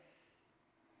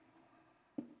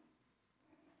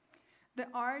The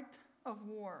art of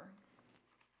war.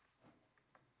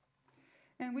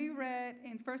 And we read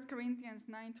in 1 Corinthians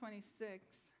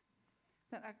 9:26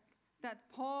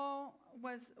 that Paul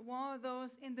was one of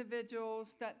those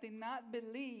individuals that did not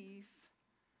believe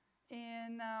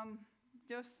in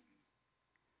just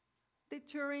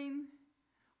deterring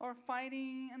or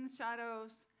fighting in the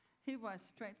shadows. He was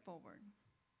straightforward.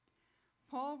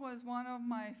 Paul was one of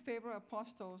my favorite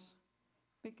apostles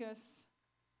because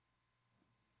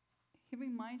he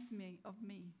reminds me of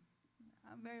me.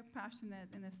 I'm very passionate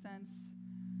in a sense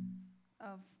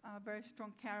of a very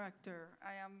strong character.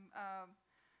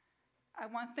 I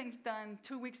want things done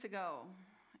 2 weeks ago,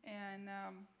 and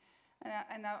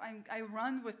I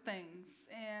run with things.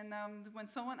 And when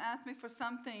someone asks me for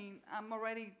something, I'm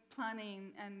already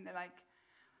planning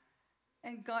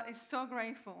and God is so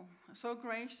grateful, so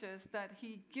gracious that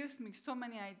He gives me so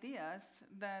many ideas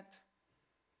that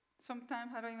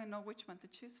sometimes I don't even know which one to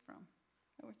choose from,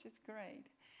 which is great.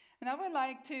 And I would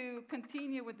like to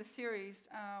continue with the series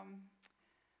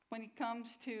when it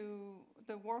comes to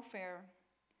the warfare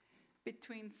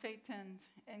between Satan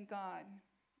and God.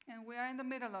 And we are in the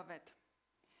middle of it.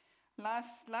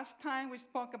 Last time we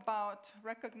spoke about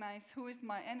recognize who is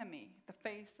my enemy, the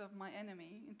face of my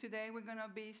enemy. And today we're going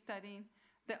to be studying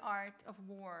the art of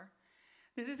war.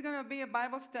 This is going to be a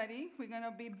Bible study. We're going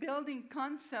to be building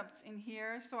concepts in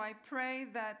here. So I pray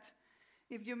that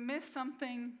if you miss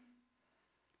something,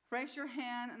 raise your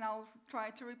hand and I'll try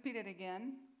to repeat it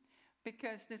again,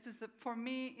 because this is for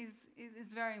me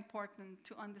is very important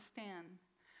to understand.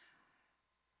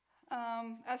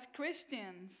 As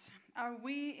Christians, are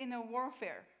we in a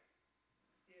warfare?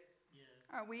 Yes.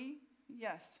 Are we?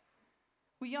 Yes.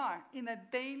 We are in a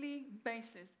daily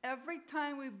basis. Every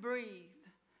time we breathe,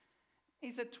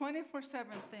 it's a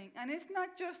 24/7 thing. And it's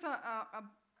not just a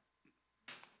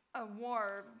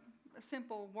war, a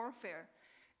simple warfare.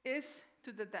 It's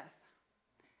to the death.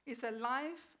 It's a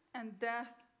life and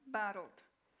death battle.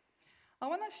 I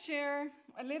want to share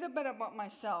a little bit about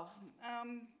myself.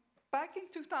 Back in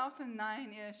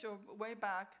 2009-ish, or way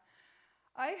back,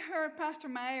 I heard Pastor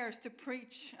Myers to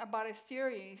preach about a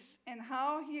series and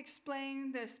how he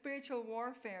explained the spiritual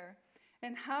warfare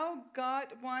and how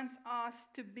God wants us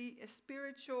to be a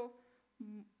spiritual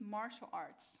martial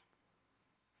arts.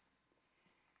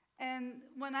 And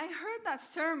when I heard that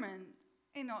sermon,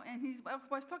 and he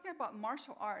was talking about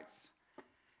martial arts,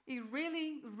 it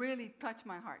really, really touched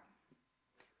my heart.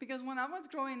 Because when I was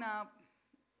growing up,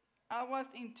 I was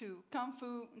into kung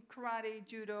fu, karate,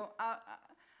 judo.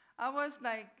 I was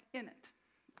like in it.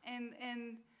 And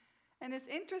it's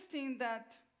interesting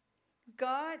that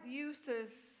God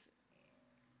uses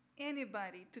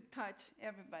anybody to touch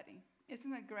everybody.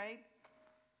 Isn't it great?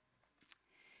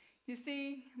 You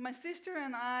see, my sister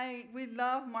and I, we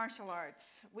love martial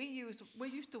arts. We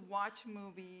used to watch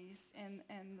movies and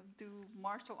do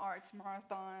martial arts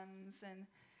marathons.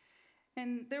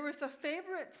 And there was a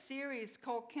favorite series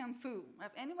called Kung Fu.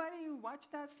 Have anybody watched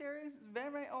that series?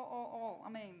 Very old. I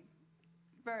mean,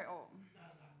 very old.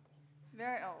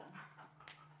 Very old.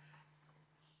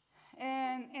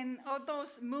 And all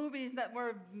those movies that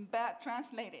were bad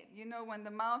translated, when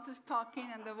the mouse is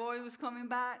talking and the voice was coming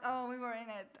back, we were in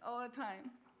it all the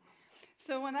time.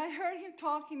 So when I heard him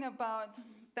talking about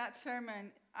that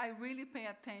sermon, I really paid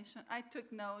attention. I took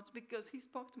notes because he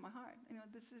spoke to my heart.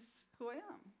 This is who I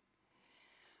am.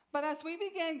 But as we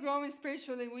began growing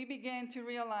spiritually, we began to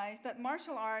realize that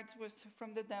martial arts was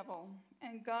from the devil,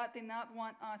 and God did not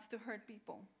want us to hurt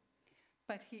people,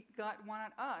 but God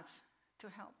wanted us to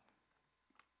help.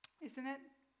 Isn't it?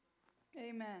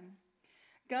 Amen.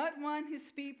 God wants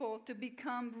His people to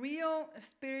become real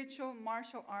spiritual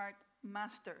martial art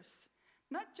masters,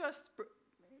 not just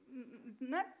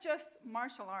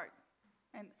martial art,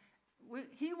 and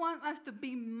He wants us to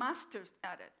be masters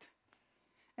at it.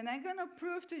 And I'm going to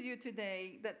prove to you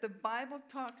today that the Bible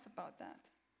talks about that.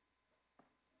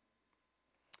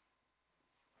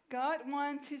 God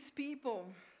wants His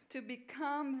people to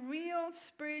become real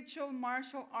spiritual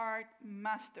martial art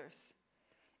masters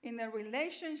in a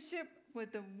relationship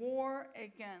with the war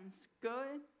against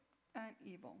good and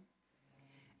evil.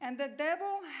 And the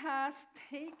devil has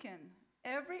taken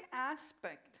every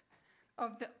aspect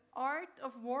of the art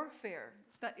of warfare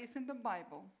that is in the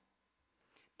Bible,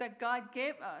 that God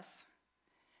gave us,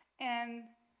 and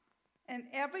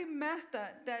every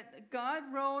method that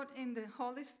God wrote in the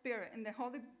Holy Spirit, in the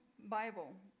Holy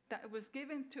Bible, that was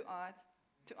given to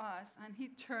us, and He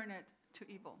turned it to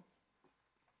evil.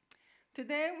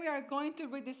 Today we are going to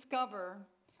rediscover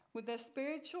with the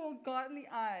spiritual godly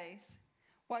eyes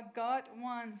what God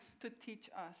wants to teach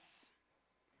us.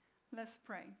 Let's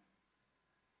pray.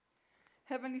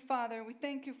 Heavenly Father, we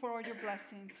thank you for all your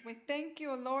blessings. We thank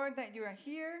you, Lord, that you are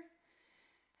here.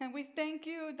 And we thank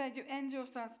you that your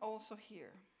angels are also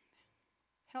here.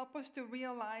 Help us to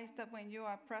realize that when you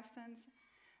are present,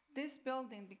 this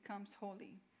building becomes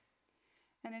holy.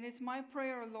 And it is my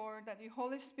prayer, Lord, that your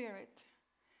Holy Spirit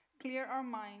clear our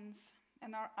minds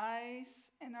and our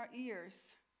eyes and our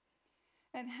ears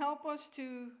and help us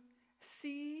to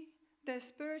see the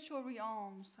spiritual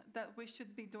realms that we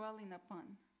should be dwelling upon.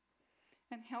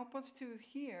 And help us to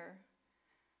hear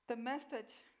the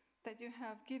message that you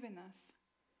have given us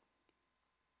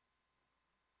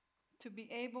to be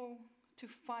able to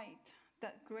fight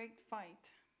that great fight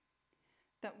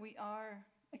that we are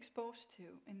exposed to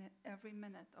in every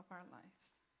minute of our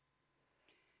lives.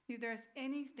 If there's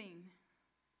anything,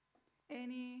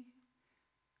 any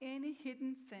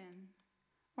hidden sin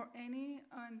or any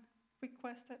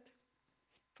unrequested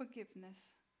forgiveness,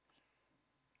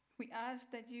 we ask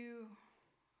that you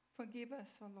forgive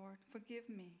us, O Lord. Forgive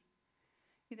me.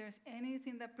 If there's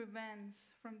anything that prevents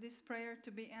from this prayer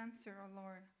to be answered, O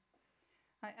Lord,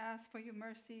 I ask for your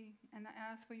mercy and I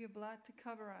ask for your blood to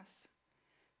cover us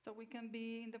so we can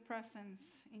be in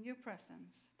your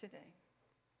presence today.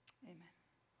 Amen.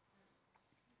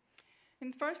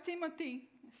 In 1 Timothy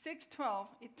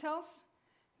 6:12,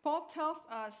 Paul tells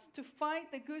us to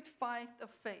fight the good fight of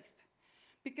faith.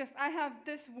 Because I have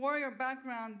this warrior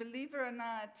background, believe it or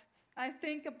not, I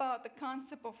think about the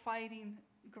concept of fighting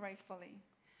gracefully.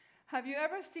 Have you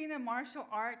ever seen a martial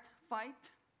art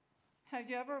fight? Have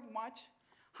you ever watched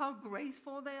how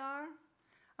graceful they are?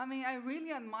 I mean, I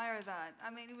really admire that. I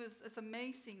mean, it's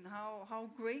amazing how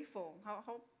grateful.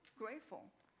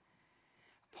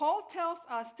 Paul tells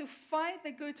us to fight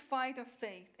the good fight of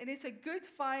faith. It is a good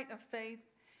fight of faith.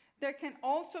 There can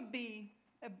also be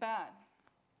a bad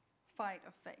fight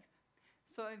of faith.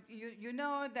 So if you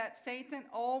know that Satan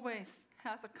always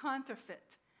has a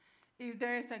counterfeit. If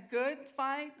there is a good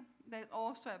fight, there's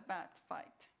also a bad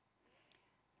fight.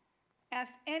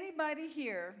 Has anybody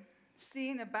here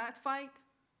seen a bad fight?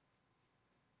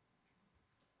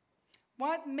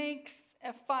 What makes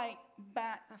a fight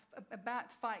a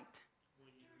bad fight?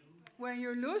 When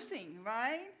you're losing,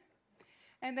 right?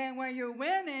 And then when you're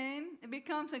winning, it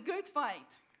becomes a good fight.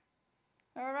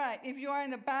 All right, if you are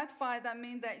in a bad fight, that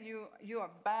means that you are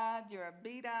bad, you're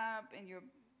beat up, and you're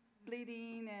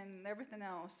bleeding and everything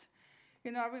else.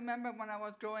 You know, I remember when I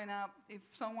was growing up, if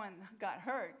someone got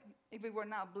hurt, if it were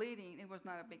not bleeding, it was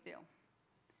not a big deal.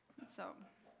 So,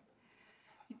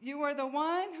 you were the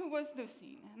one who was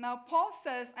losing. Now, Paul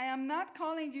says, I am not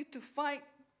calling you to fight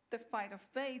the fight of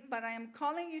faith, but I am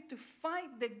calling you to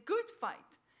fight the good fight.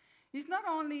 It's not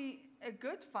only a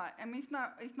good fight. I mean, it's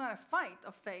not a fight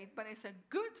of faith, but it's a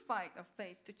good fight of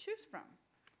faith to choose from,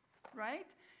 right?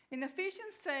 In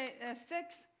Ephesians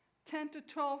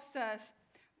 6:10-12 says,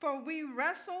 for we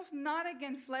wrestle not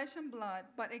against flesh and blood,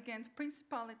 but against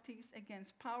principalities,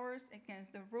 against powers,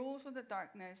 against the rulers of the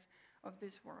darkness of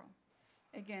this world,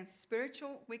 against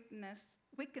spiritual wickedness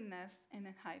in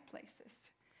the high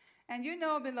places. And you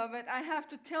know, beloved, I have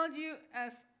to tell you,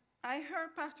 as I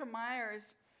heard Pastor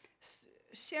Myers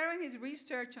sharing his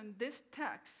research on this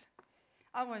text,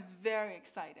 I was very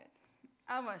excited.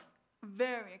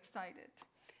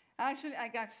 Actually, I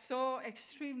got so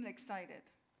extremely excited.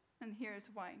 And here's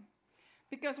why.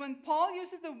 Because when Paul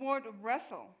uses the word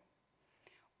wrestle,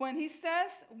 when he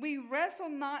says we wrestle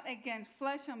not against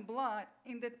flesh and blood,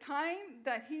 in the time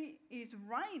that he is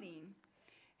writing,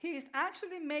 he is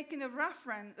actually making a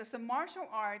reference as a martial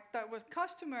art that was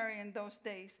customary in those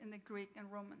days in the Greek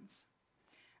and Romans.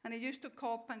 And it used to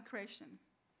call pankration.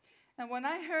 And when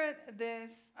I heard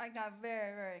this, I got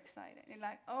very, very excited. And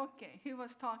like, okay, he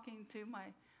was talking to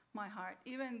my heart,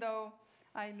 even though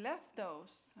I left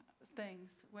those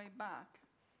things way back.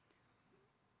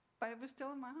 But it was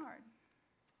still in my heart.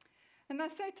 And I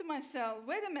said to myself,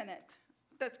 wait a minute,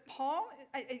 that's Paul?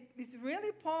 Is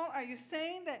really Paul? Are you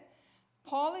saying that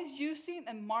Paul is using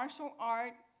a martial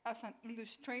art as an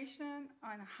illustration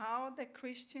on how the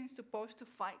Christian is supposed to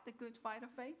fight the good fight of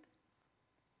faith?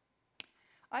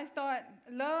 I thought,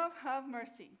 love, have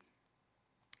mercy.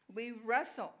 We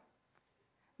wrestle,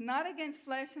 not against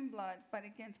flesh and blood, but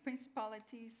against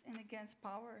principalities and against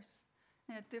powers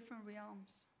in the different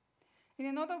realms. In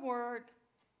another word,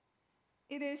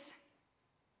 it is,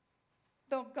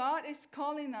 though God is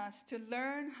calling us to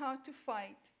learn how to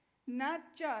fight,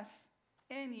 not just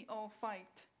any old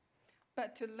fight,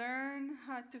 but to learn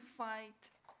how to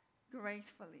fight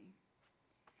gracefully.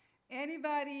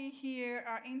 Anybody here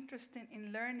are interested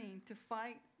in learning to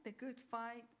fight the good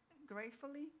fight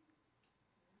gracefully?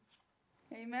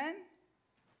 Amen?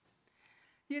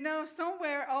 You know,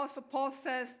 somewhere also Paul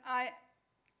says, I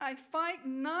fight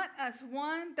not as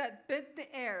one that beat the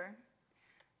air.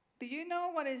 Do you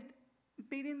know what is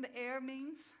beating the air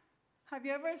means? Have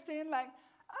you ever seen like,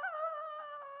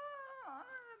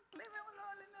 leave me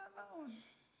alone, leave me alone.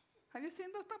 Have you seen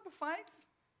those type of fights?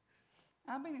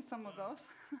 I've been in some of those.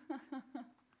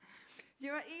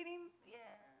 You're eating,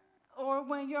 yeah. Or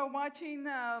when you're watching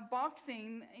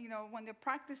boxing, you know, when they're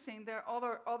practicing, there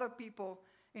are other people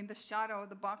in the shadow,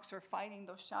 the boxer fighting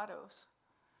those shadows.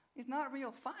 It's not a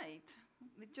real fight.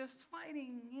 They're just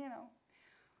fighting, you know.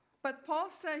 But Paul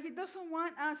said he doesn't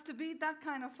want us to be that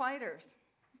kind of fighters.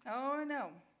 Oh,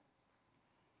 no.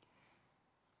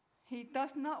 He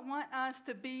does not want us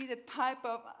to be the type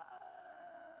of,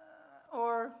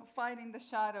 or fighting the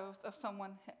shadows of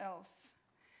someone else.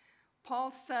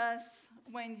 Paul says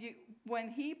when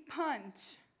he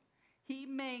punches, he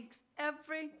makes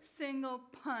every single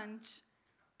punch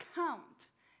count.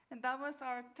 And that was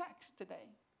our text today.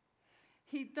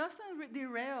 He doesn't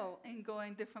derail and go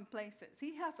in different places.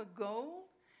 He has a goal,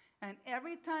 and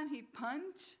every time he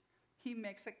punches, he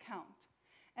makes a count.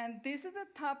 And this is the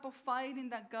type of fighting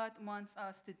that God wants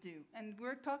us to do. And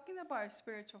we're talking about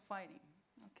spiritual fighting,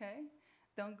 okay?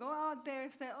 Don't go out there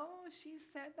and say, oh, she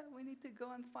said that we need to go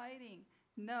on fighting.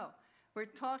 No, we're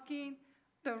talking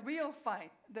the real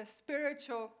fight, the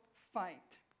spiritual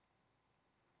fight.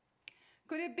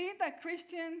 Could it be that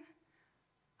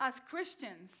as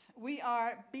Christians, we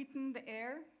are beating the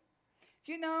air?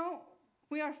 You know,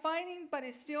 we are fighting, but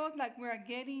it feels like we are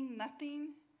getting nothing.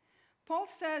 Paul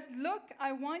says, look,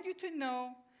 I want you to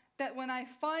know that when I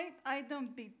fight, I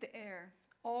don't beat the air.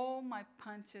 All my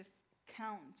punches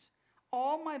count.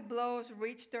 All my blows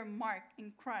reach their mark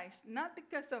in Christ, not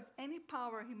because of any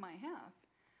power he might have,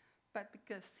 but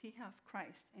because he has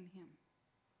Christ in him.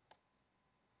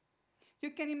 You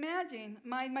can imagine,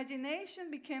 my imagination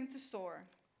began to soar.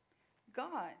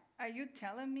 God, are you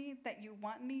telling me that you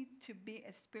want me to be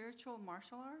a spiritual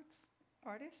martial arts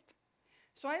artist?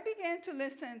 So I began to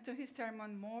listen to his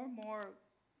sermon more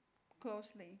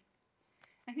closely.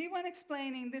 And he went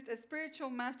explaining this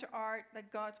spiritual master art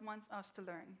that God wants us to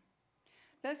learn.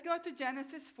 Let's go to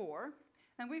Genesis 4,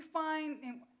 and we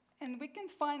can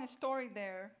find a story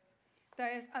there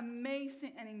that is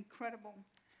amazing and incredible.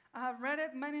 I have read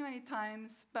it many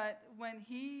times, but when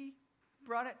he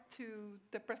brought it to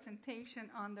the presentation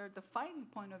under the fighting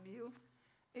point of view,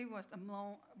 it was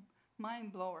a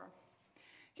mind blower.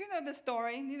 You know the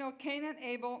story. You know, Cain and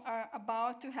Abel are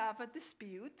about to have a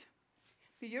dispute.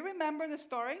 Do you remember the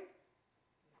story?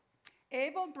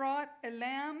 Abel brought a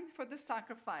lamb for the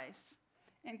sacrifice,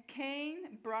 and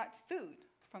Cain brought food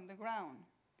from the ground.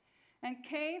 And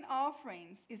Cain's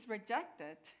offerings is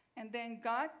rejected, and then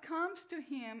God comes to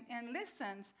him and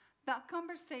listens that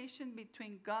conversation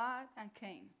between God and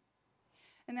Cain.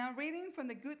 And I'm reading from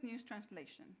the Good News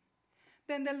Translation.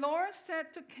 Then the Lord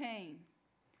said to Cain,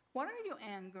 "What are you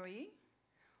angry?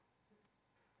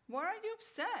 Why are you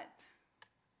upset?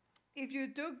 If you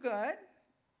do good,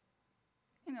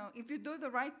 if you do the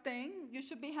right thing, you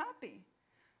should be happy.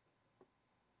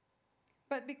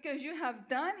 But because you have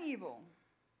done evil,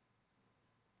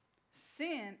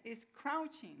 sin is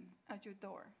crouching at your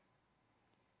door.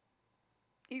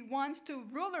 It wants to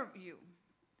rule over you."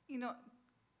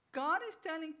 God is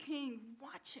telling Cain,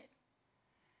 watch it.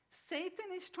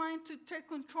 Satan is trying to take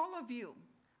control of you.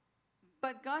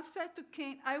 But God said to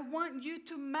Cain, I want you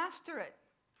to master it.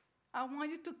 I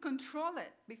want you to control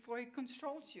it before it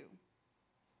controls you.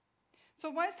 So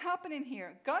what is happening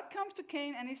here? God comes to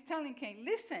Cain and is telling Cain,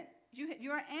 listen,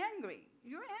 you are angry.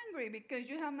 You're angry because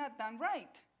you have not done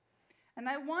right. And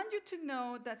I want you to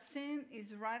know that sin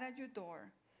is right at your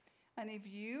door. And if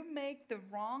you make the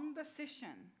wrong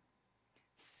decision,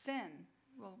 sin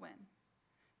will win.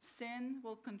 Sin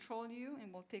will control you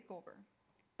and will take over.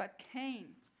 But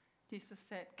Cain, Jesus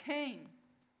said, Cain,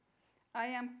 I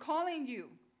am calling you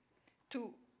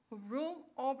to rule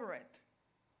over it,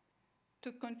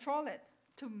 to control it,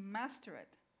 to master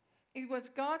it. It was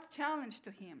God's challenge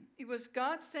to him. It was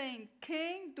God saying,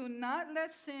 Cain, do not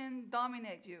let sin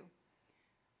dominate you.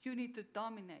 You need to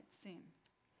dominate sin.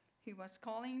 He was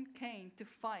calling Cain to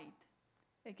fight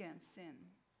against sin.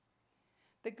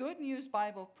 The Good News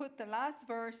Bible put the last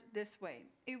verse this way.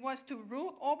 It was to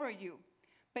rule over you,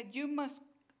 but you must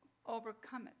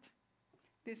overcome it.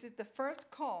 This is the first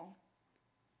call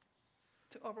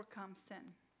to overcome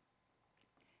sin.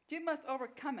 You must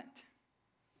overcome it.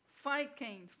 Fight,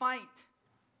 Cain, fight.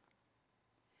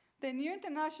 The New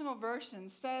International Version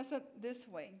says it this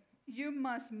way. You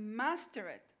must master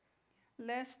it.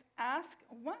 Let's ask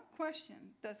one question.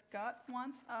 Does God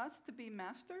want us to be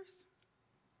masters?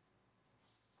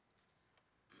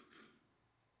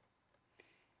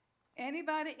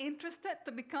 Anybody interested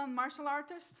to become martial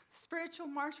artist, spiritual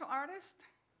martial artist?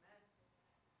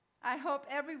 I hope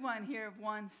everyone here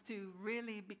wants to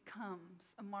really become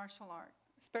a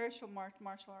spiritual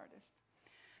martial artist.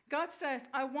 God says,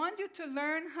 I want you to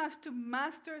learn how to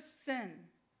master sin.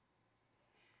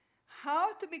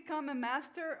 How to become a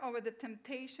master over the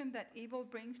temptation that evil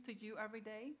brings to you every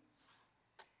day.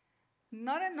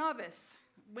 Not a novice.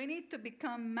 We need to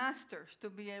become masters to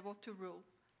be able to rule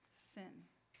sin.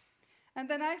 And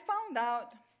then I found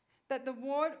out that the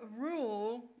word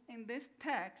rule in this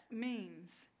text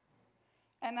means,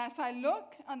 and as I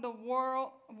look on the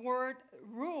word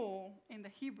rule in the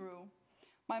Hebrew,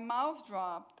 my mouth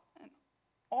dropped and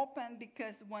opened,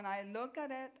 because when I look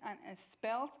at it and it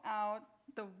spells out,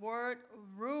 the word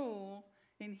rule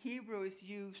in Hebrew is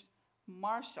used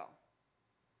martial.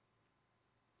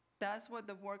 That's what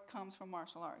the word comes from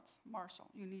martial arts, martial.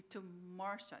 You need to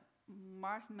master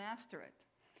it.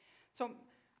 So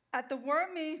the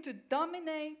word means to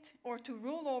dominate or to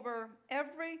rule over.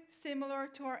 Every similar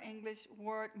to our English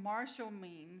word martial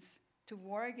means to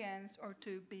war against or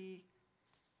to be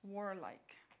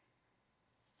warlike.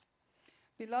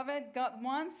 Beloved,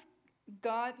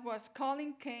 God was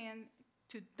calling Cain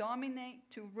to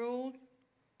dominate, to rule,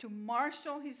 to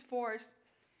marshal his force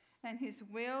and his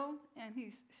will and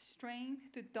his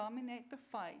strength to dominate the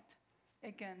fight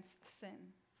against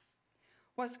sin.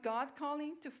 Was God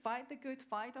calling to fight the good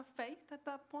fight of faith at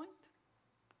that point?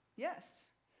 Yes.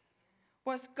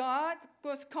 Was God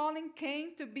calling Cain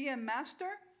to be a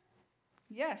master?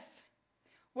 Yes.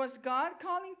 Was God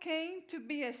calling Cain to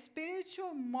be a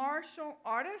spiritual martial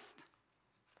artist?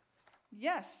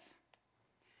 Yes.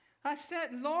 I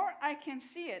said, Lord, I can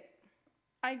see it.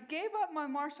 I gave up my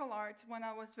martial arts when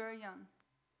I was very young.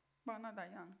 Well, not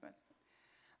that young,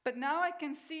 but now I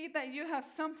can see that you have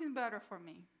something better for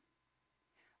me.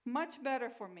 Much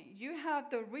better for me. You have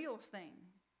the real thing.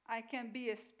 I can be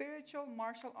a spiritual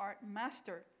martial art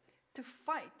master to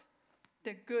fight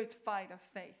the good fight of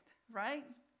faith, right?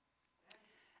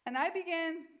 And I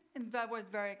was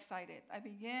very excited. I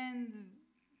began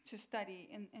to study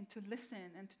and to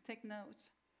listen and to take notes.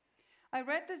 I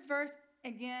read this verse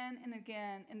again and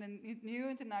again in the New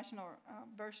International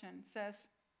Version. It says,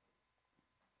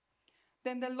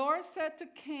 then the Lord said to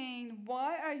Cain,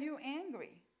 why are you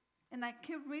angry? And I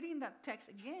keep reading that text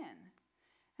again.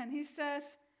 And he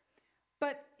says,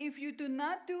 but if you do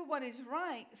not do what is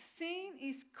right, sin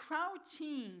is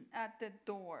crouching at the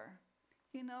door.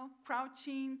 You know,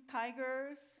 crouching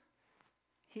tigers,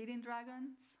 hidden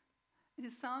dragons.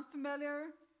 Does it sound familiar?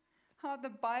 How the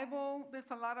Bible,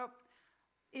 there's a lot of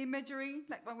imagery,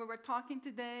 like when we were talking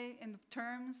today in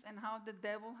terms, and how the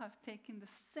devil have taken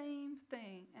the same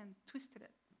thing and twisted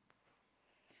it.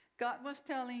 God was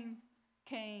telling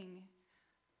Cain,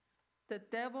 the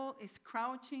devil is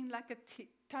crouching like a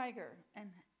tiger and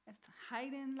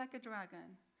hiding like a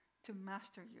dragon to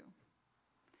master you.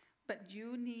 But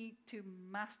you need to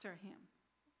master him.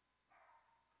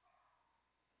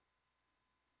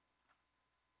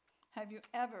 Have you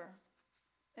ever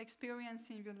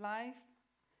experienced in your life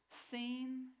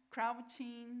sin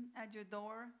crouching at your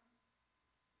door?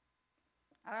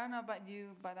 I don't know about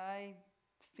you, but I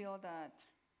feel that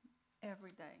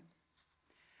every day.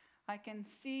 I can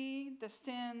see the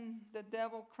sin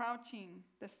crouching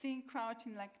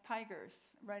like tigers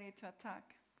ready to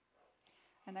attack.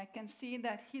 And I can see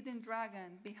that hidden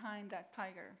dragon behind that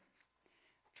tiger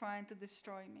trying to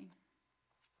destroy me.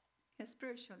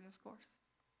 Spiritually, of course.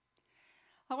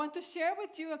 I want to share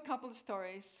with you a couple of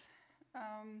stories.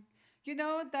 You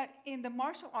know that in the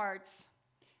martial arts,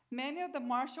 many of the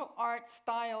martial arts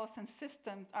styles and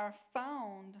systems are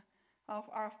founded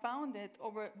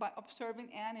by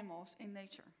observing animals in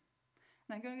nature.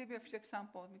 And I'm going to give you a few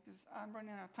examples because I'm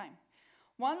running out of time.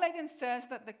 One legend says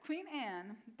that the Queen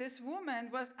Anne, this woman,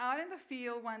 was out in the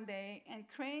field one day and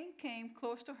crane came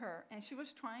close to her and she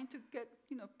was trying to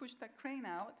push that crane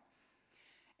out.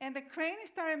 And the crane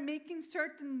started making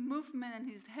certain movement in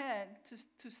his head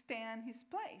to stand his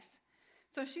place.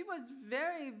 So she was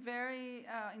very, very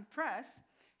impressed.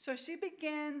 So she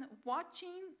began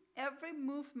watching every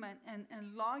movement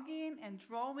and logging and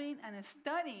drawing and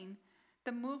studying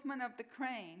the movement of the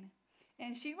crane.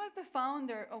 And she was the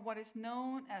founder of what is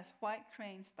known as white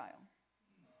crane style.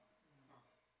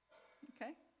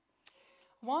 Okay?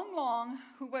 Wang Long,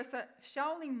 who was a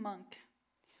Shaolin monk,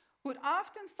 would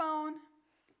often found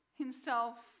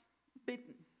himself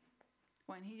bitten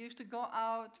when he used to go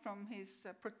out from his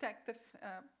protective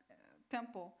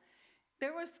temple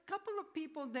there was a couple of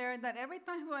people there that every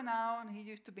time he went out, he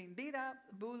used to be beat up,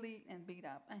 bullied, and beat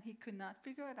up, and he could not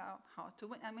figure it out how to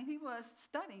win. I mean, he was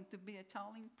studying to be a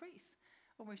Shaolin priest,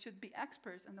 or we should be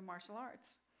experts in the martial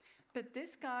arts. But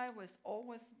this guy was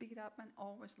always beat up and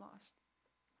always lost.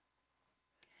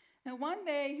 And one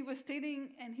day he was sitting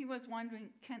and he was wondering,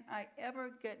 can I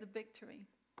ever get the victory?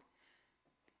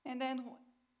 And then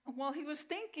while he was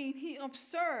thinking, he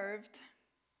observed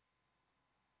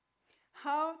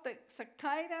how the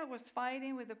cicada was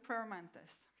fighting with the prayer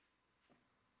mantis.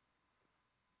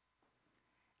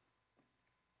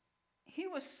 He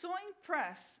was so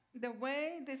impressed the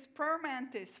way this prayer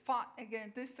mantis fought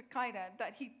against this cicada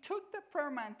that he took the prayer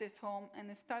mantis home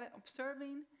and started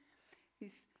observing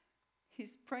his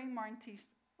praying mantis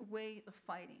way of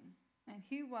fighting. And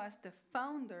he was the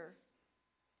founder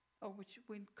of which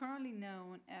we currently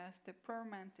known as the prayer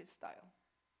mantis style.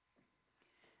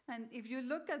 And if you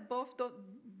look at both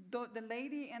the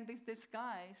lady and these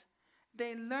guys,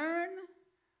 they learn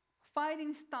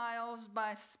fighting styles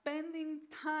by spending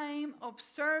time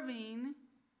observing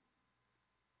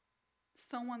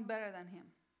someone better than him,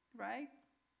 right?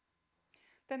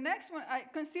 The next one, I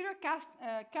consider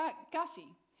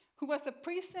Cassie, who was a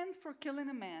prison for killing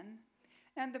a man.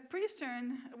 And the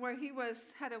prison where he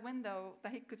had a window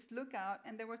that he could look out,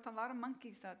 and there was a lot of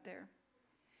monkeys out there.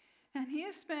 And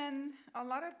he spent a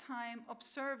lot of time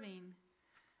observing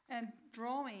and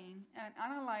drawing and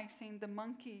analyzing the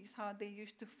monkeys, how they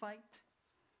used to fight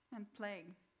and play.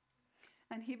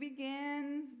 And he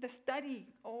began to study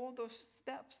all those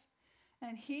steps.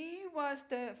 And he was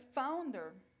the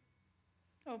founder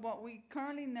of what we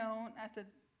currently know as the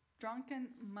drunken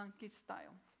monkey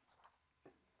style.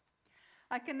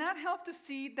 I cannot help to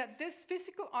see that this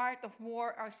physical art of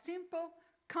war are simple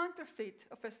counterfeit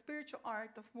of a spiritual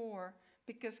art of war,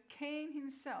 because Cain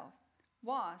himself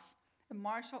was a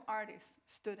martial artist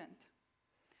student,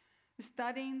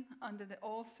 studying under the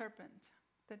old serpent,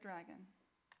 the dragon.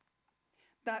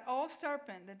 That old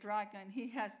serpent, the dragon, he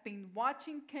has been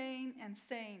watching Cain and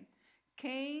saying,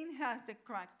 Cain has the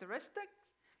characteristics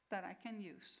that I can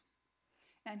use.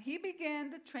 And he began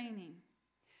the training.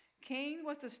 Cain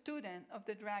was a student of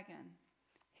the dragon.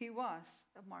 He was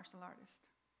a martial artist.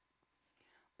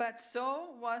 But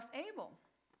so was Abel.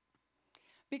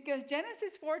 Because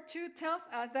Genesis 4:2 tells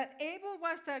us that Abel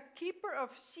was the keeper of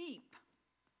sheep.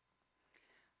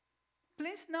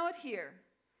 Please note here,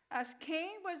 as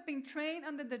Cain was being trained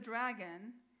under the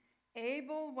dragon,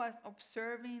 Abel was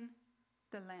observing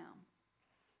the lamb.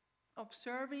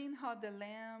 Observing how the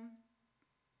lamb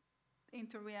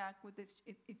interact with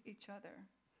each other.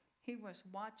 He was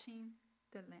watching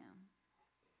the lamb.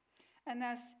 And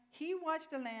as he watched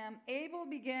the lamb, Abel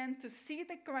began to see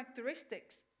the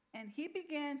characteristics, and he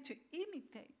began to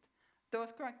imitate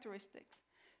those characteristics.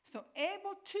 So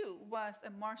Abel too was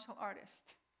a martial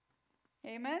artist.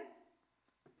 Amen?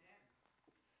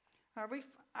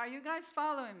 Are you guys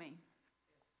following me?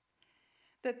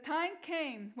 The time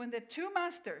came when the two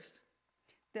masters,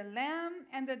 the lamb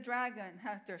and the dragon,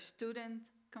 had their student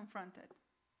confronted.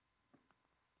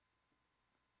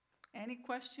 Any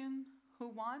question who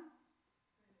won?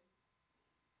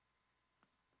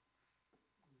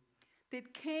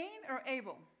 Did Cain or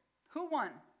Abel? Who won?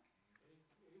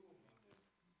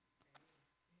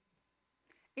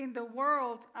 In the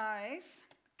world's eyes,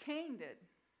 Cain did.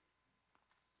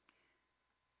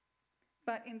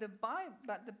 But the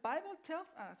Bible tells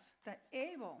us that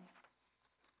Abel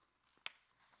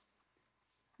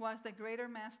was the greater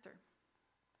master.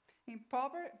 In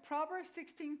Proverbs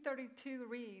 16:32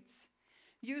 reads,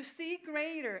 "You see,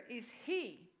 greater is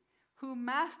he who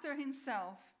masters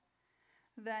himself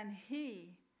than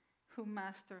he who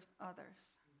masters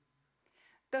others."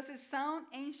 Does it sound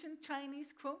ancient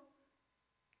Chinese quote?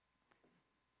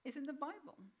 It's in the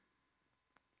Bible.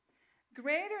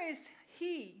 Greater is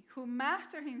he who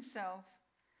masters himself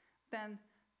than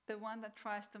the one that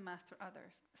tries to master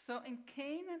others. So in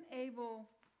Cain and Abel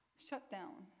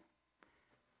shutdown,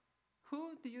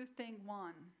 who do you think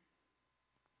won?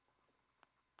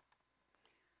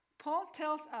 Paul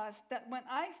tells us that when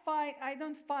I fight, I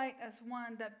don't fight as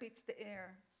one that beats the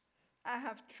air. I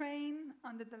have trained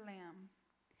under the Lamb.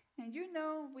 And you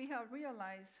know, we have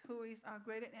realized who is our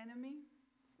greatest enemy.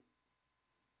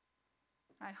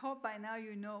 I hope by now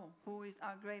you know who is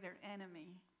our greater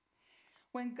enemy.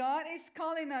 When God is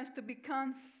calling us to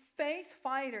become faith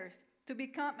fighters, to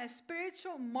become a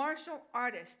spiritual martial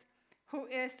artist, who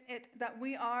is it that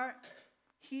we are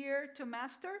here to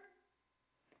master?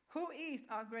 Who is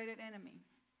our greatest enemy?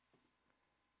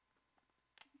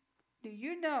 Do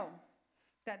you know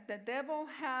that the devil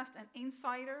has an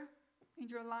insider in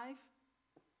your life?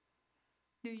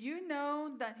 Do you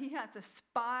know that he has a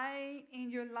spy in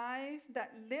your life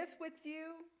that lives with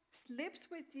you, sleeps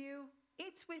with you,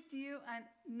 eats with you, and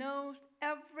knows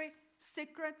every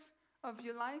secret of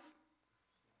your life?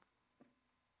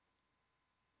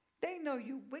 They know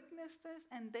your weaknesses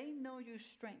and they know your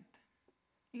strength.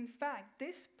 In fact,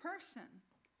 this person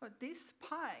or this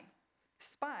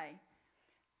spy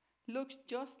looks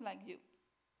just like you.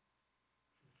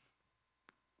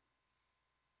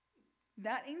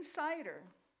 That insider,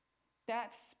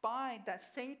 that spy that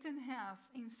Satan has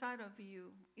inside of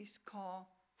you is called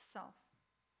self.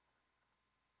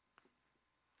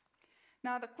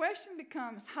 Now the question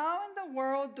becomes, how in the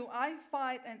world do I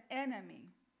fight an enemy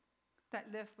that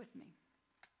lives with me?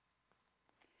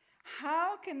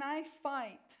 How can I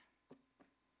fight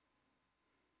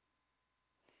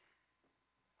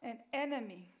an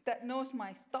enemy that knows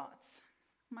my thoughts,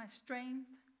 my strength,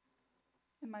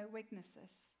 and my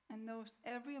weaknesses, and knows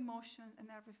every emotion and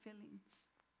every feelings?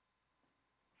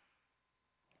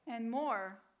 And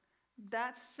more,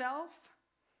 that self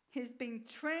has been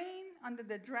trained under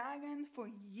the dragon for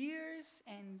years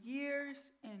and years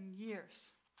and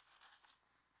years.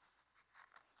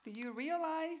 Do you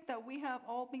realize that we have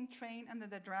all been trained under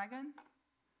the dragon?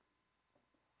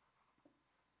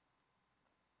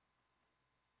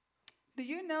 Do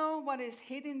you know what his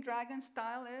hidden dragon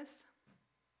style is?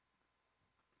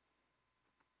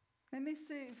 Let me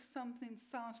see if something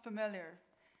sounds familiar.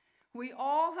 We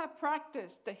all have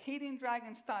practiced the hidden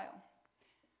dragon style.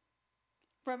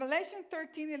 Revelation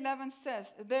 13:11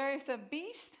 says, there is a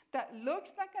beast that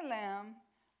looks like a lamb,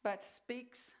 but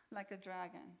speaks like a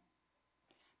dragon.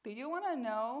 Do you want to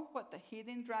know what the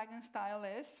hidden dragon style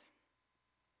is?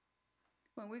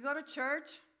 When we go to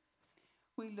church,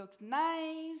 we look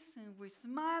nice and we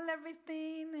smile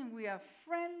everything and we are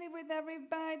friendly with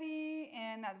everybody,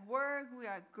 and at work we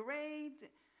are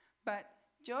great. But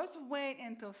just wait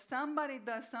until somebody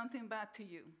does something bad to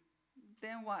you.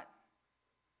 Then what?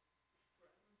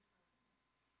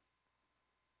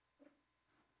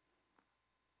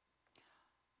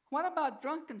 What about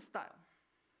drunken style?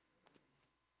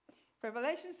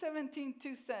 Revelation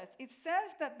 17:2 says, it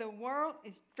says that the world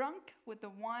is drunk with the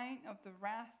wine of the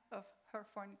wrath of her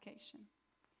fornication.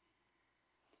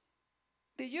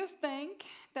 Do you think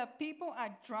that people are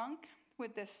drunk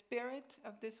with the spirit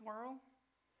of this world?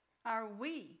 Are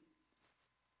we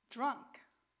drunk?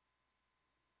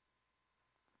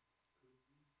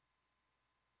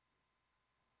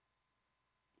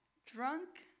 Drunk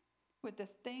with the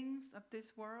things of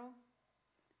this world,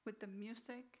 with the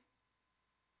music,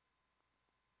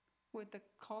 with the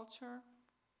culture?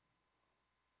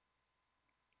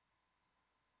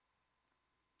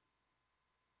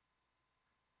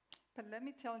 But let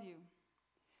me tell you,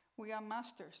 we are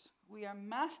masters. We are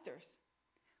masters.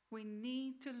 We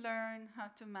need to learn how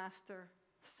to master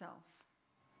self.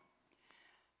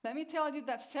 Let me tell you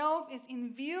that self is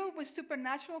imbued with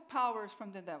supernatural powers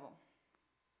from the devil.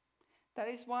 That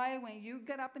is why when you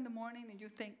get up in the morning and you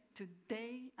think,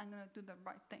 today I'm going to do the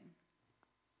right thing,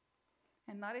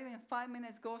 and not even 5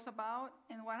 minutes goes about,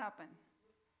 and what happened?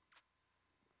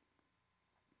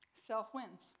 Self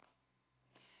wins.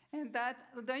 And that,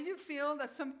 don't you feel that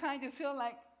sometimes you feel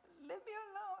like, leave me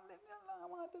alone, I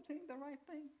want to think the right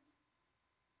thing.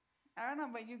 I don't know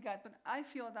about you guys, but I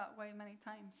feel that way many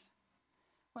times.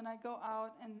 When I go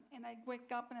out and I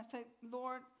wake up and I say,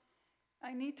 Lord,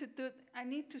 I need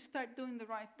to start doing the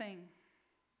right thing.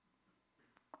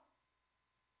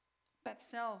 But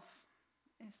self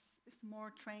is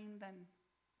more trained than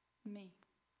me.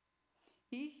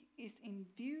 He is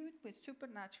imbued with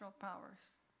supernatural powers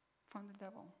from the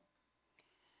devil.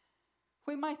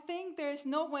 We might think there is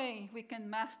no way we can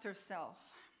master self.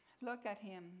 Look at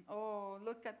him. Oh,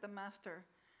 look at the master.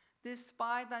 This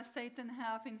spy that Satan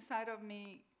has inside of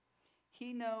me,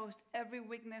 he knows every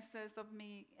weaknesses of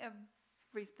me,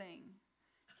 everything.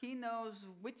 He knows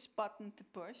which button to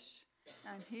push,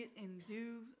 and he's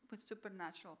endued with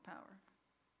supernatural power.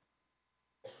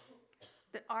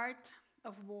 The art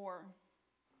of war.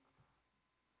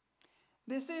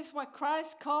 This is what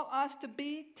Christ called us to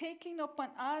be, taking upon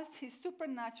us his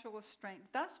supernatural strength.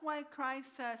 That's why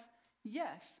Christ says,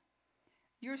 yes,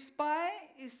 your spy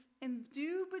is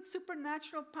endued with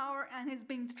supernatural power and has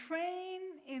been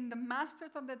trained in the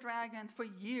masters of the dragon for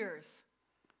years.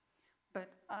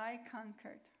 But I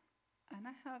conquered, and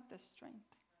I have the strength.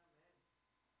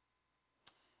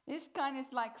 It's kind of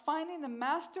like finding the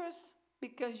masters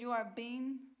because you are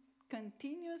being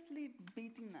continuously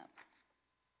beaten up.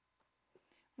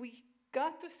 We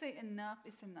got to say enough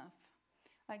is enough.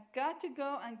 I got to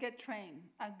go and get trained.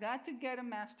 I got to get a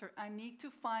master. I need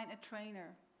to find a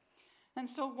trainer. And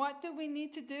so what do we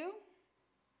need to do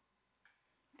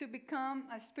to become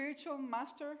a spiritual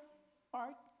master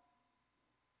art?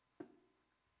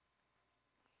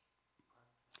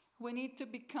 We need to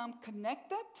become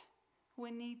connected.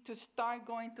 We need to start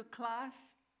going to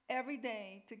class every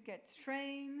day to get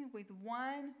trained with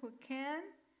one who can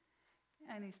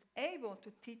and is able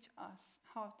to teach us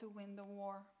how to win the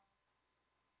war,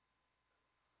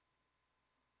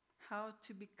 how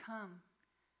to become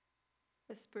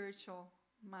a spiritual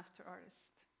master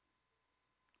artist.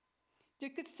 You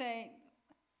could say,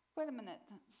 wait a minute,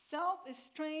 self is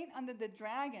trained under the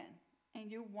dragon,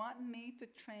 and you want me to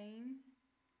train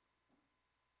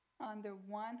under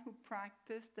one who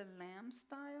practiced the lamb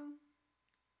style?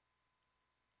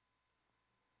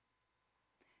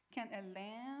 Can a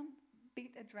lamb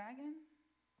beat a dragon?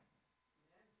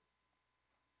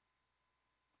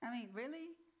 I mean, really?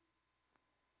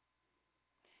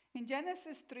 In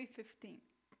Genesis 3:15,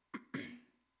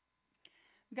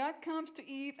 God comes to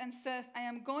Eve and says, I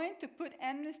am going to put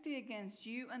enmity against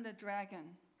you and the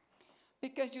dragon,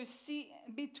 because you see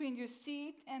between your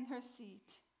seed and her seed.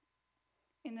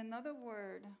 In another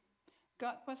word,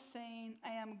 God was saying,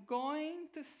 I am going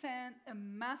to send a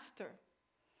master,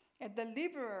 a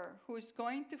deliverer who is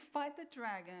going to fight the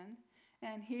dragon,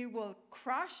 and he will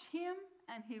crush him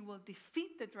and he will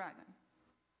defeat the dragon.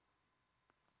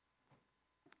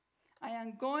 I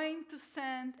am going to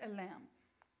send a lamb.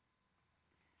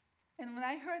 And when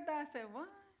I heard that, I said, what?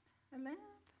 A lamb?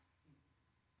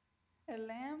 A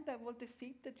lamb that will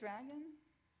defeat the dragon?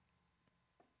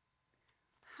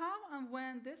 How and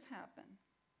when this happened?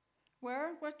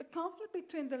 Where was the conflict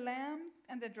between the lamb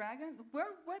and the dragon? Where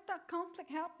that conflict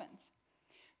happens?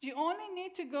 You only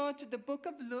need to go to the book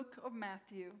of Luke or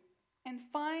Matthew and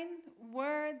find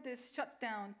where this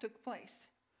shutdown took place.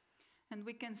 And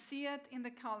we can see it in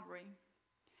the Calvary.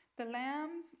 The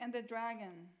lamb and the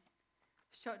dragon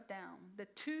shut down the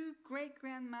two great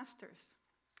grandmasters.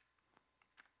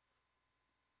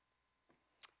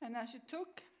 And as you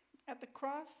took at the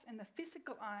cross in the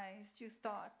physical eyes, you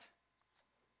thought,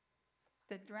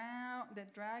 the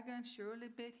dragon surely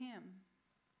bit him.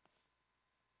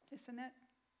 Isn't it?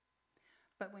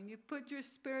 But when you put your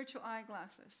spiritual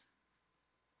eyeglasses,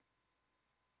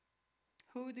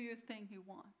 who do you think he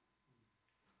won?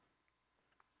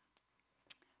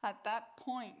 At that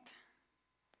point,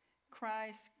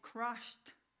 Christ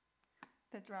crushed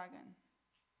the dragon.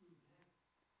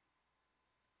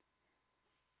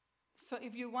 So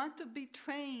if you want to be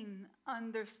trained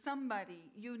under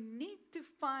somebody, you need to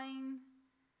find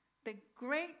the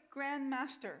great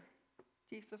grandmaster,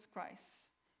 Jesus Christ,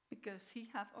 because he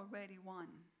has already won.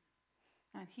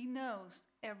 And he knows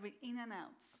every in and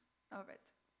outs of it.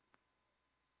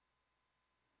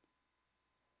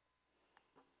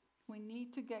 We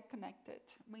need to get connected.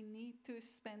 We need to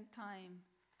spend time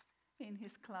in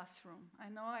his classroom. I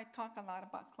know I talk a lot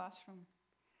about classroom,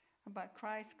 about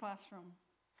Christ's classroom.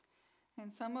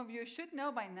 And some of you should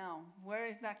know by now, where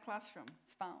is that classroom?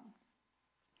 It's found.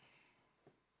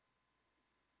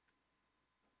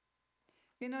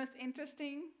 You know, it's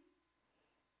interesting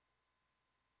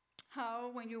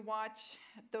how when you watch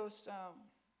those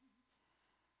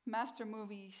master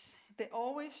movies, they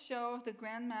always show the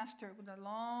grandmaster with the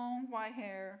long white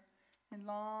hair and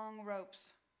long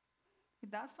ropes.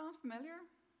 Did that sound familiar?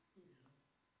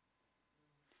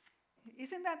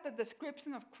 Isn't that the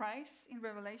description of Christ in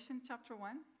Revelation chapter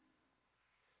 1?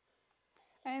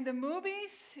 And in the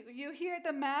movies, you hear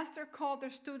the master call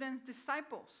their students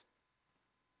disciples.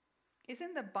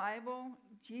 Isn't the Bible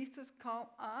Jesus called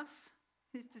us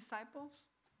his disciples?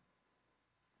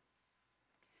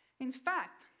 In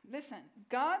fact, listen,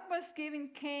 God was giving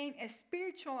Cain a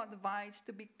spiritual advice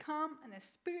to become a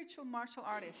spiritual martial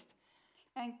artist.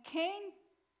 And Cain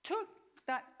took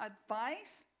that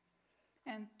advice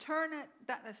and turned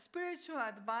that spiritual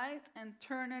advice and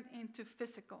turned it into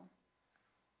physical.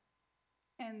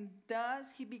 And thus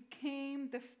he became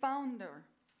the founder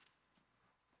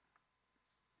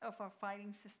of our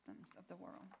fighting systems of the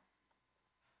world.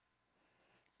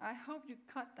 I hope you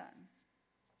caught that.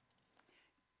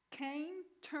 Cain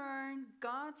turned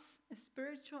God's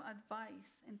spiritual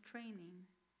advice and training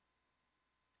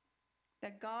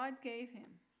that God gave him.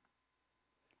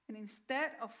 And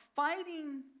instead of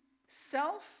fighting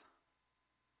self,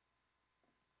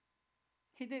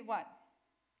 he did what?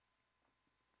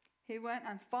 He went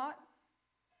and fought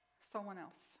someone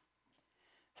else.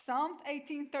 Psalm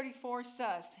 18:34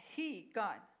 says, he,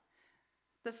 God,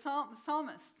 the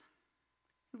psalmist,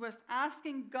 he was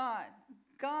asking God,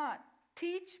 God,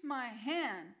 teach my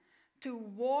hand to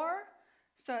war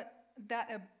so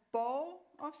that a bow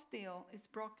of steel is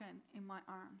broken in my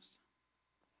arms.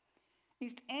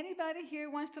 Is anybody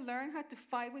here wants to learn how to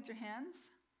fight with your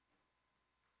hands?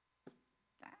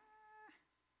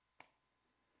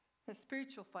 The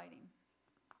spiritual fighting.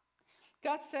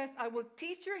 God says, I will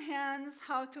teach your hands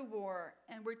how to war.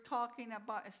 And we're talking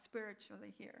about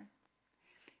spiritually here.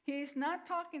 He's not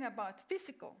talking about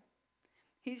physical.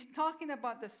 He's talking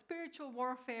about the spiritual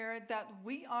warfare that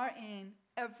we are in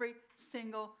every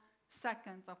single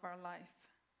second of our life.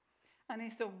 And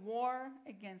it's a war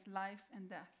against life and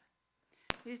death.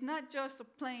 It's not just a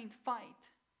plain fight.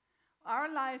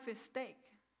 Our life is stake.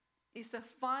 It's a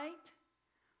fight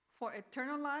for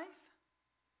eternal life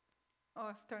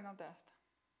or eternal death.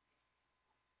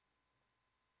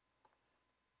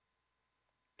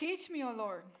 Teach me, O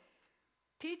Lord.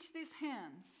 Teach these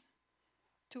hands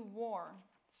to war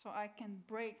so I can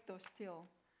break those steel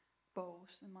bows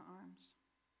in my arms.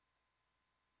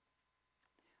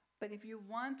 But if you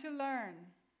want to learn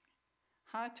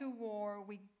how to war,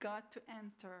 we got to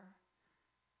enter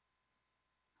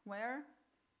where?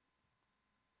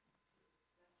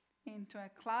 Into a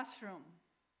classroom.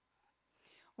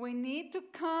 We need to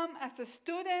come as a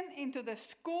student into the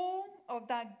school of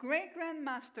that great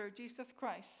grandmaster, Jesus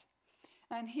Christ.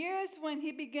 And here's when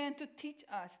he began to teach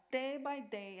us day by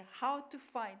day how to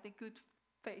fight the good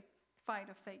fight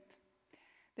of faith.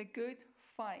 The good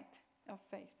fight of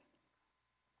faith.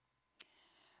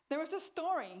 There was a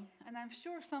story, and I'm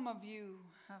sure some of you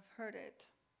have heard it,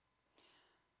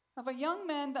 of a young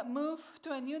man that moved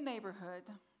to a new neighborhood,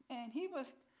 and he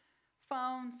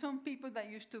found some people that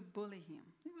used to bully him.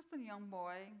 He was a young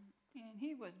boy, and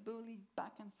he was bullied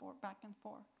back and forth, back and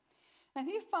forth. And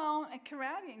he found a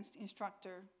karate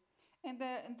instructor, and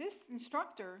this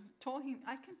instructor told him,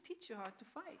 I can teach you how to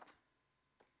fight.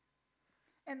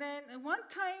 And then one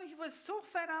time he was so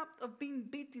fed up of being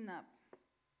beaten up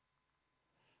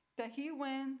that he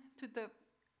went to the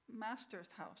master's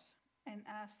house and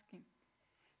asked him,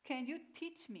 can you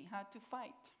teach me how to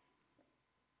fight?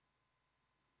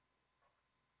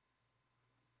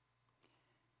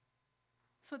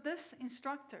 So this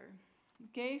instructor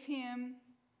gave him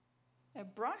a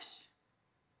brush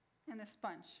and a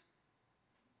sponge.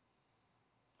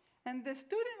 And the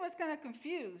student was kind of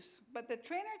confused, but the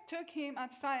trainer took him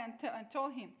outside and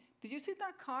told him, do you see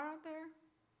that car out there?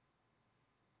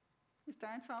 Does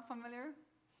that sound familiar?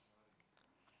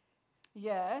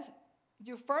 Yes.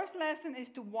 Your first lesson is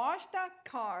to wash that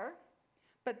car,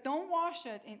 but don't wash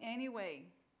it in any way.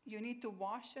 You need to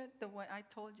wash it the way I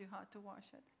told you how to wash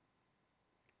it.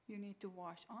 You need to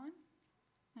wash on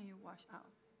and you wash out.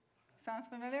 Sounds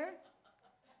familiar?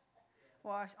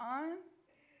 Wash on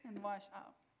and wash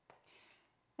out.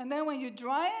 And then when you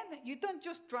dry it, you don't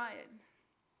just dry it.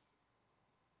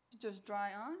 You just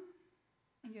dry on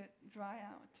and you dry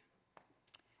out.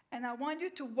 And I want you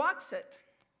to wax it.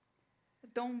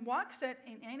 Don't wax it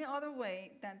in any other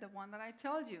way than the one that I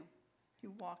told you.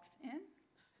 You wax in,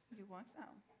 you wax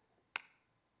out.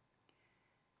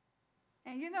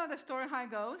 And you know the story how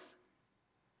it goes.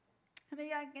 And then,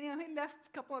 he left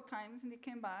a couple of times and he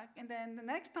came back. And then the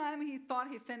next time he thought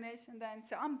he finished and then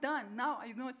said, I'm done. Now are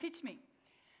you going to teach me?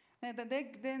 And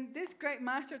then this great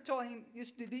master told him,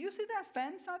 do you see that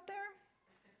fence out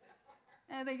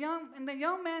there? And the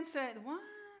young man said, what?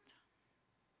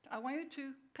 I want you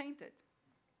to paint it.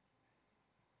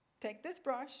 Take this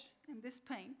brush and this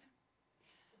paint,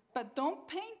 but don't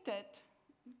paint it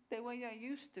the way you're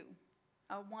used to.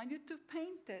 I want you to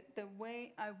paint it the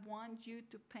way I want you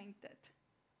to paint it.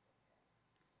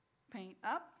 Paint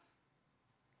up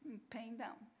and paint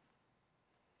down.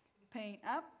 Paint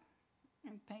up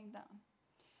and paint down.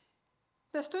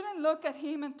 The student looked at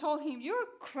him and told him, you're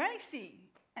crazy.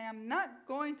 I am not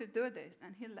going to do this.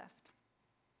 And he left.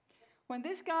 When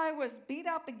this guy was beat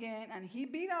up again, and he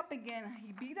beat up again, and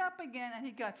he beat up again, and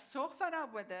he got so fed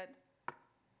up with it,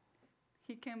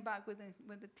 he came back with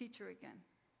the teacher again.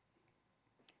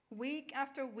 Week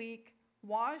after week,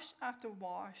 wash after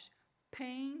wash,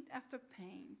 paint after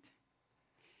paint.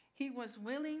 He was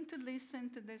willing to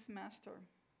listen to this master.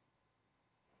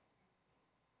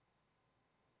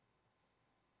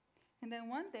 And then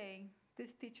one day,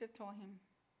 this teacher told him,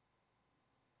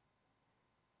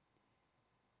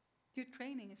 your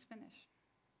training is finished.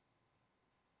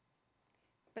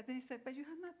 But then he said, but you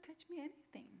have not taught me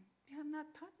anything. You have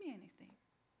not taught me anything.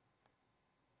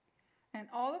 And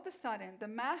all of a sudden, the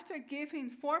master gave him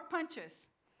 4 punches.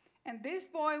 And this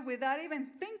boy, without even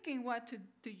thinking what to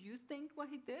do, you think what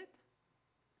he did?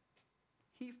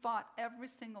 He fought every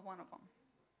single one of them.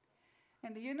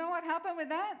 And do you know what happened with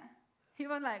that? He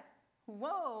was like,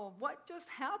 whoa, what just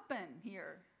happened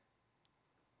here?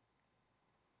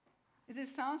 It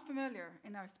sounds familiar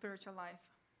in our spiritual life.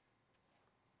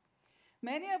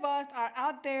 Many of us are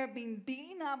out there being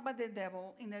beaten up by the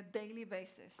devil on a daily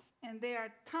basis. And there are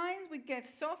times we get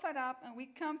so fed up and we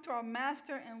come to our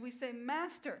master and we say,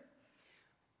 Master,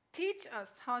 teach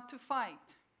us how to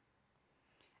fight.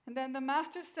 And then the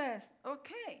master says,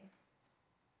 okay,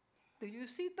 do you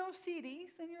see those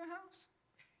CDs in your house?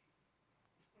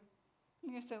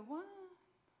 And you say, what?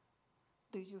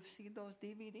 Do you see those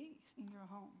DVDs in your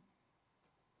home?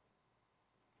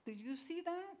 Do you see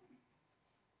that?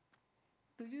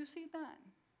 Do you see that?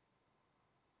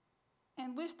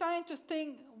 And we're starting to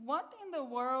think, what in the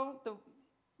world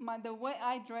the way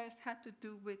I dress had to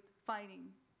do with fighting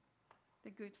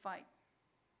the good fight?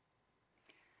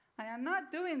 And I'm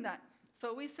not doing that.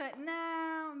 So we said,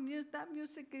 no, that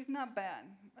music is not bad.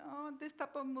 Oh, this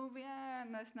type of movie,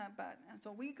 that's not bad. And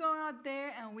so we go out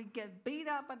there and we get beat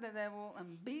up by the devil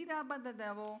and beat up by the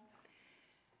devil.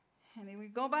 And then we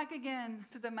go back again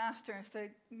to the master and say,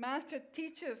 Master,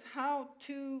 teach us how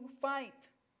to fight.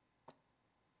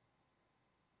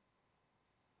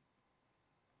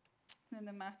 And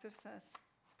the master says,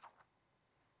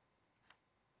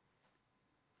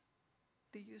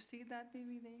 did you see that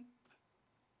DVD?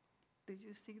 Did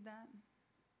you see that?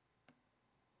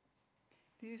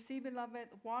 Do you see, beloved,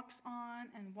 walks on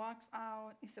and walks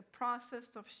out is a process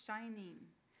of shining.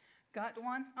 God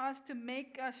wants us to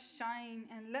make us shine.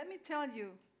 And let me tell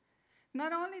you,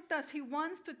 not only does he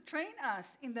want to train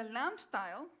us in the lamb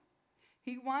style,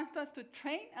 he wants us to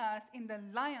train us in the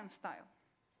lion style.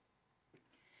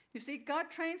 You see, God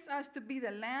trains us to be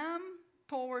the lamb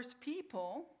towards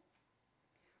people,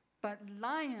 but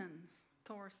lions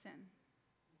towards sin.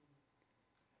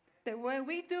 The way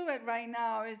we do it right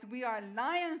now is we are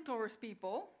lions towards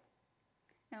people,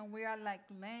 and we are like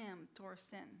lamb towards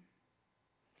sin.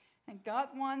 And God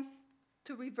wants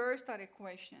to reverse that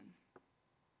equation.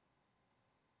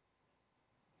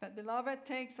 But beloved, it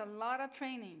takes a lot of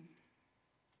training.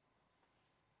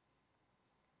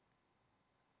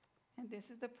 And this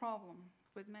is the problem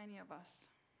with many of us.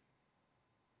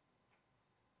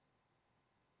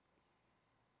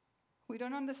 We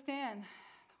don't understand.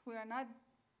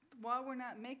 Why we're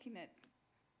not making it.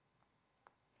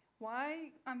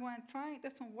 Why I'm going to try, it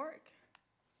doesn't work.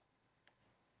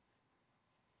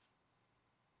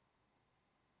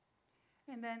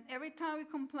 And then every time we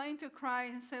complain to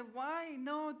Christ and say, why?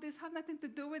 No, this has nothing to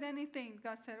do with anything.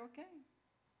 God said, okay.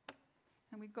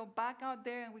 And we go back out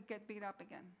there and we get beat up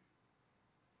again.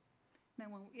 Then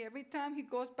every time he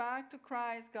goes back to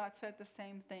Christ, God said the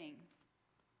same thing.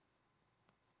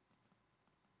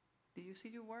 Do you see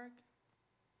your work?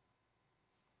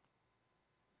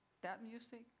 That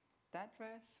music, that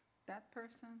dress, that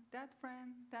person, that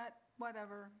friend, that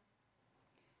whatever.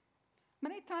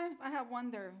 Many times I have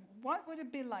wondered, what would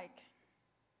it be like?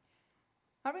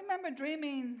 I remember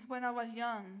dreaming when I was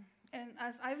young, and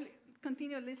as I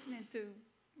continue listening to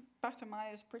Pastor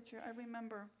Myers' preacher, I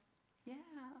remember,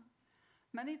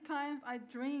 many times I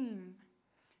dreamed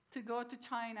to go to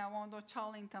China, one of those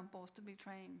Shaolin temples, to be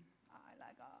trained.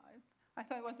 I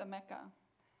thought it was the Mecca.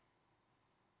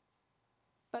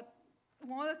 But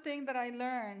one of the things that I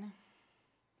learned,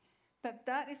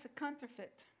 that is a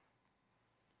counterfeit.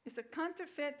 It's a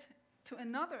counterfeit to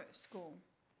another school.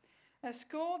 A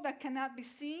school that cannot be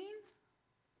seen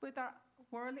with our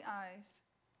worldly eyes.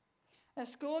 A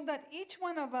school that each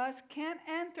one of us can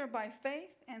enter by faith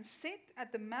and sit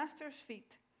at the Master's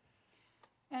feet.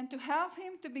 And to have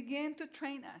him to begin to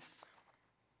train us.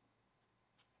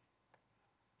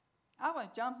 I was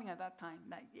jumping at that time,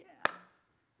 like, yeah,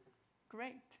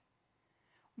 great.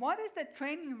 What is the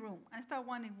training room? I started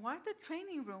wondering, what's the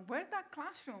training room? Where's that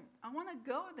classroom? I want to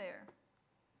go there.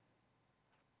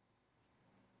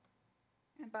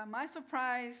 And by my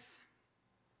surprise,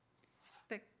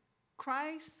 the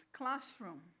Christ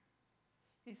classroom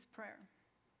is prayer.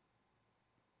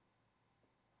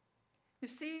 You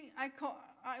see,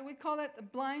 we call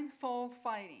it blindfold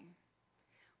fighting.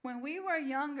 When we were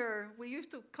younger, we used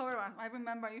to cover, I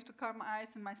remember I used to cover my eyes,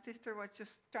 and my sister was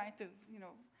just trying to,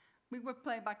 we would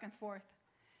play back and forth.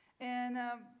 And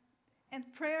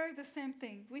prayer is the same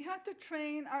thing. We have to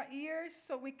train our ears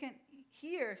so we can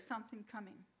hear something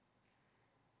coming.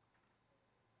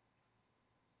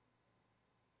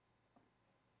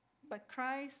 But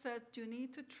Christ said you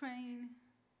need to train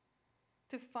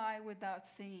to fight without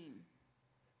seeing.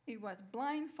 It was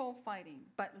blindfold fighting.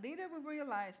 But later we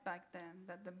realized back then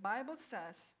that the Bible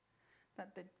says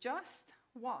that the just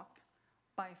walk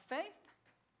by faith,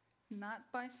 not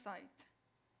by sight.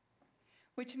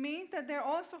 Which means that they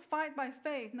also fight by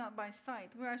faith, not by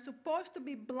sight. We are supposed to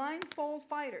be blindfold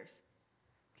fighters.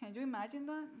 Can you imagine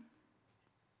that?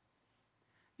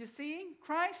 You see,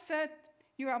 Christ said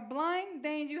you are blind,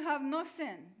 then you have no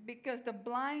sin, because the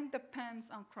blind depends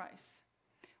on Christ.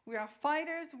 We are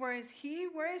fighters. Where is he?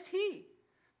 Where is he?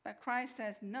 But Christ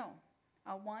says, no,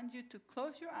 I want you to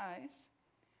close your eyes.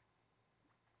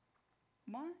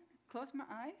 What? Close my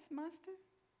eyes, Master?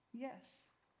 Yes.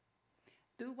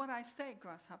 Do what I say,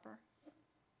 grasshopper.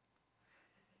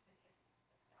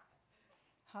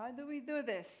 How do we do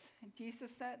this?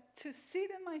 Jesus said, to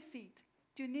sit at my feet,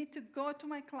 you need to go to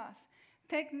my class.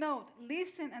 Take note,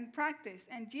 listen, and practice,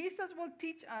 and Jesus will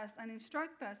teach us and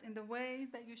instruct us in the way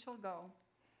that you shall go.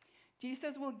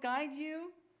 Jesus will guide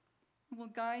you, will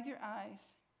guide your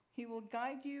eyes. He will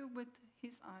guide you with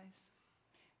his eyes.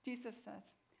 Jesus says,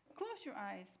 close your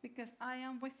eyes because I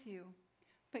am with you.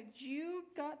 But you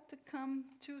got to come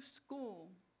to school,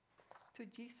 to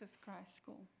Jesus Christ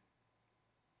school.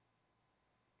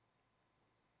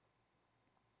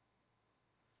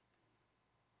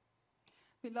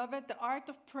 Beloved, the art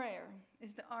of prayer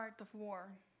is the art of war.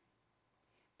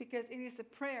 Because it is the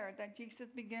prayer that Jesus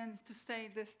begins to say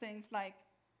these things like,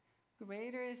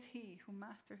 greater is he who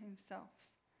masters himself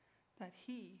than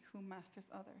he who masters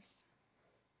others.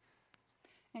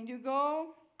 And you go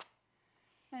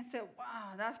and say,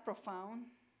 wow, that's profound.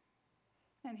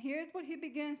 And here's what he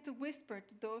begins to whisper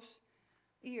to those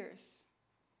ears,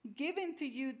 giving to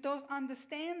you those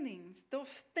understandings, those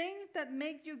things that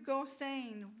make you go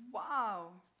saying, wow,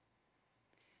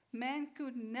 man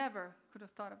could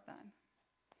have thought of that.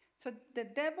 So the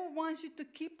devil wants you to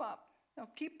keep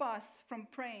us from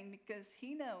praying because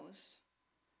he knows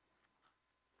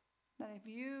that if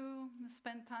you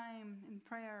spend time in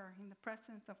prayer in the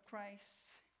presence of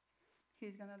Christ,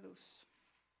 he's going to lose.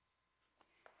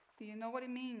 Do you know what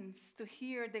it means to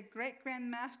hear the great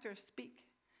grandmaster speak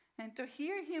and to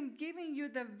hear him giving you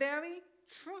the very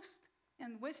truth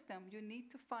and wisdom you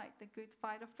need to fight the good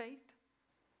fight of faith?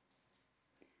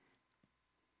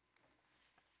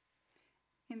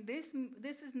 And this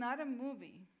is not a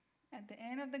movie. At the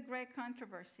end of the great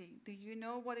controversy, do you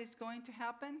know what is going to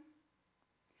happen?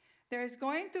 There is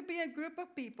going to be a group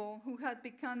of people who have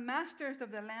become masters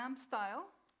of the Lamb style,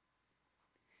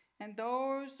 and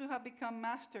those who have become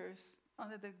masters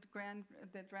under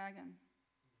the dragon.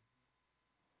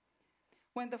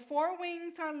 When the four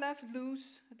wings are left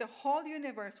loose, the whole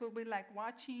universe will be like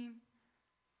watching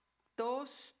those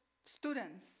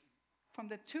students from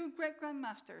the two great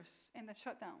grandmasters in the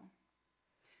shutdown.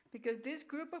 Because this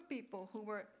group of people who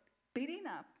were beating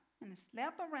up and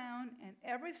slapped around and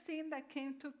every sin that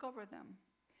came took over them,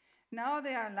 now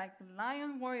they are like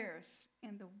lion warriors,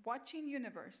 and the watching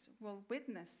universe will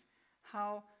witness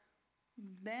how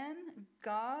then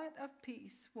God of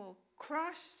peace will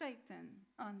crush Satan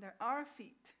under our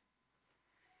feet.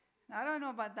 I don't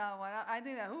know about that one. I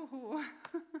did a hoo-hoo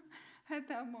at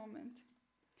that moment.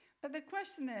 But the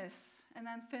question is, and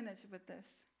I'm finished with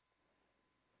this,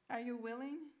 are you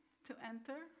willing to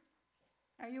enter?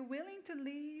 Are you willing to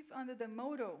live under the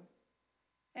motto,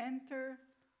 enter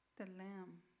the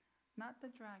Lamb, not the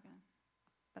dragon,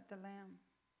 but the Lamb?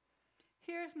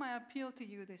 Here's my appeal to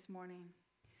you this morning.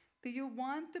 Do you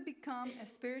want to become a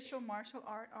spiritual martial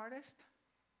art artist?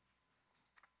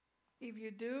 If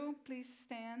you do, please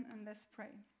stand and let's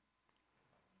pray.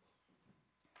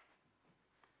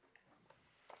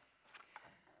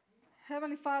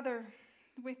 Heavenly Father,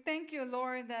 we thank you,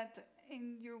 Lord, that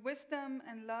in your wisdom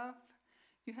and love,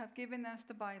 you have given us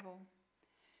the Bible.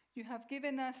 You have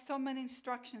given us so many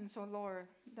instructions, O Lord,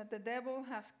 that the devil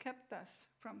has kept us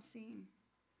from seeing.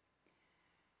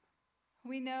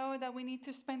 We know that we need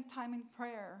to spend time in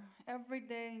prayer every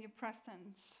day in your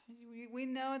presence. We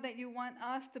know that you want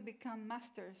us to become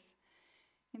masters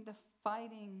in the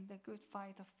fighting, the good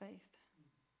fight of faith.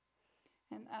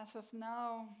 And as of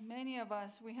now, many of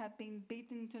us, we have been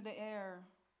beaten to the air.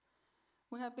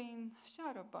 We have been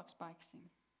shadow boxing.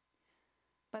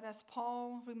 But as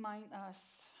Paul reminds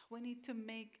us, we need to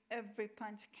make every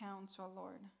punch count, oh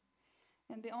Lord.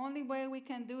 And the only way we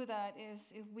can do that is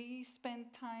if we spend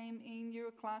time in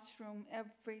your classroom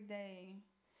every day,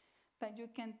 that you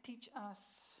can teach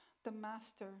us, the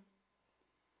master,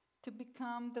 to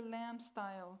become the Lamb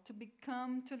style, to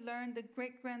learn the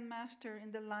great grandmaster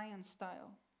in the lion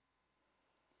style,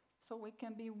 so we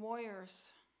can be warriors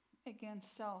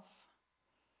against self,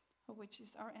 which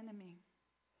is our enemy,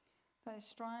 that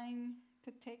is trying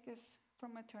to take us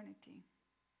from eternity.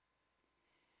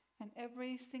 And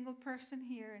every single person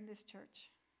here in this church,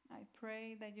 I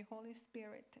pray that your Holy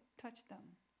Spirit touch them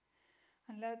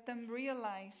and let them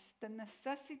realize the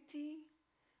necessity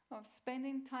of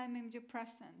spending time in your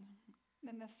presence,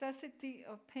 the necessity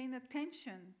of paying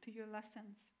attention to your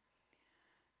lessons,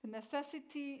 the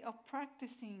necessity of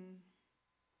practicing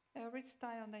every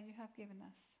style that you have given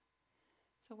us,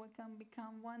 so we can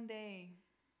become one day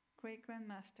great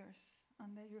grandmasters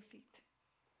under your feet.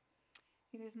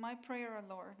 It is my prayer,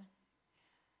 O Lord,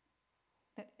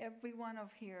 that every one of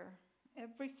here,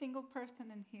 every single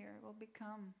person in here will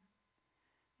become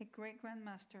a great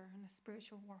grandmaster in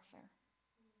spiritual warfare.